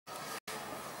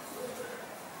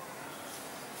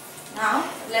Now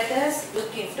let us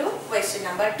look into question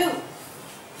number 2.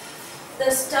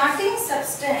 The starting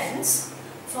substance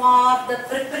for the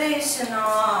preparation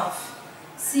of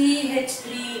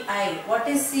CH3I. What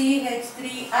is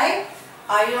CH3I?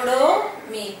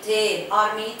 Iodomethane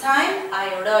or methyl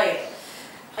iodide.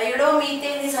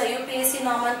 Iodomethane is IUPAC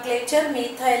nomenclature,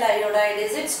 methyl iodide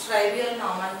is its trivial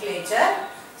nomenclature.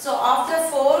 So of the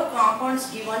 4 compounds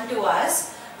given to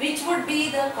us, which would be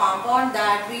the compound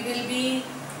that we will be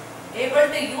able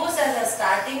to use as a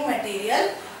starting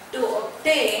material to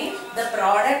obtain the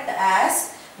product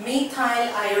as methyl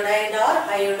iodide or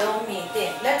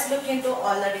iodomethane? Let's look into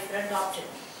all the different options.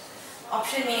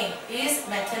 Option A is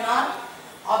methanol,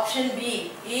 option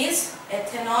B is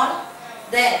ethanol,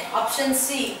 then option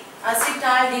C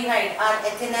acetaldehyde or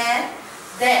ethanol,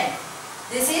 then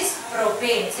this is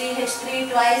propane, CH3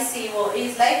 twice CO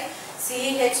is like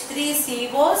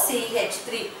CH3CO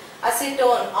CH3,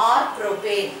 acetone or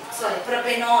propane,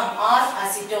 propanone or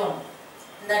acetone,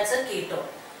 that's a ketone.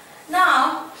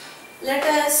 Now let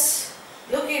us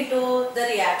look into the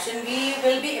reaction. We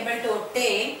will be able to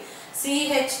obtain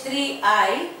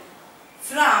CH3I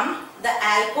from the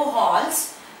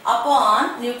alcohols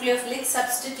upon nucleophilic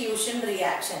substitution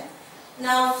reaction.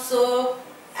 Now so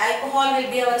alcohol will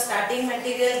be our starting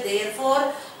material,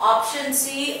 therefore option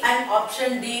C and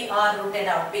option D are rooted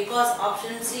out because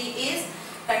option C is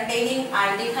containing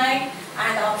aldehyde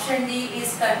and option D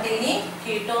is containing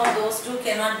ketone. Those two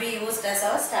cannot be used as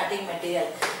our starting material.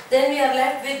 Then we are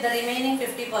left with the remaining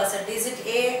 50%. Is it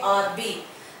A or B?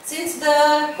 Since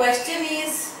the question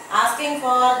is asking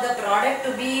for the product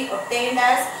to be obtained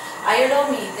as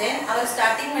iodomethane, our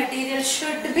starting material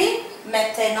should be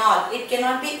methanol. It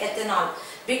cannot be ethanol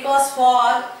because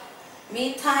for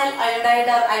methyl iodide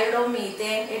or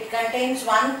iodomethane, it contains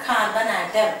 1 carbon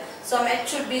atom. So met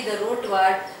should be the root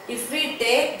word. If we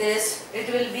take this, it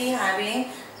will be having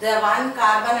the 1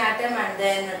 carbon atom and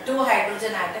then 2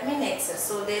 hydrogen atom in excess.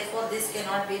 So therefore this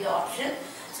cannot be the option.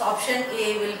 So option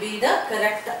A will be the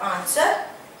correct answer.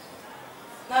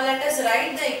 Now let us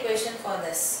write the equation for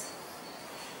this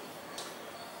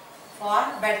for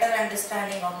better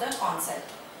understanding of the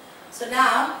concept. So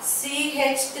now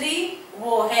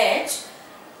CH3OH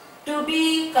to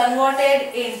be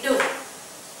converted into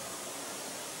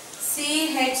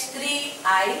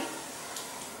CH3I,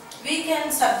 we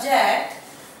can subject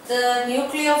the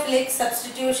nucleophilic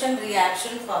substitution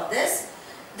reaction for this.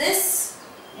 This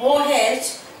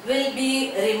OH will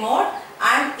be removed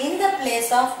and in the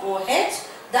place of OH,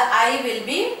 the I will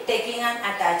be taking an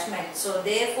attachment. So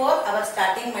therefore our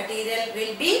starting material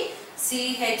will be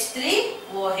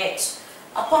CH3OH.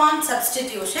 Upon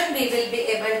substitution, we will be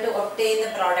able to obtain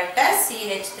the product as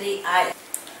CH3I.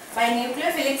 By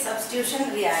nucleophilic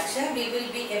substitution reaction, we will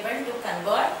be able to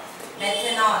convert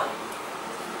methanol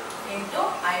into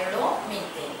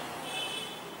iodomethane.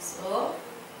 So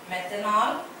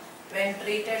methanol, when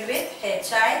treated with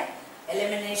HI,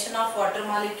 elimination of water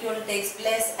molecule takes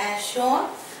place as shown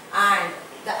and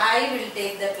the I will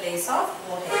take the place of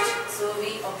OH. So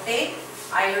we obtain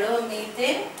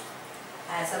iodomethane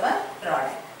as our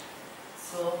product.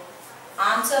 So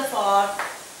answer for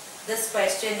this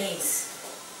question is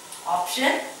option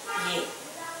A.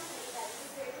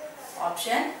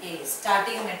 Option A.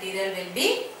 Starting material will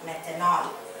be methanol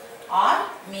or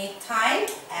methyl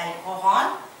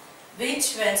alcohol,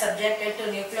 which when subjected to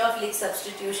nucleophilic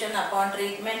substitution upon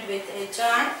treatment with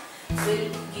HI will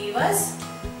give us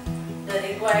the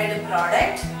required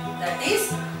product, that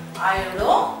is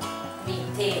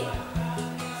iodomethane.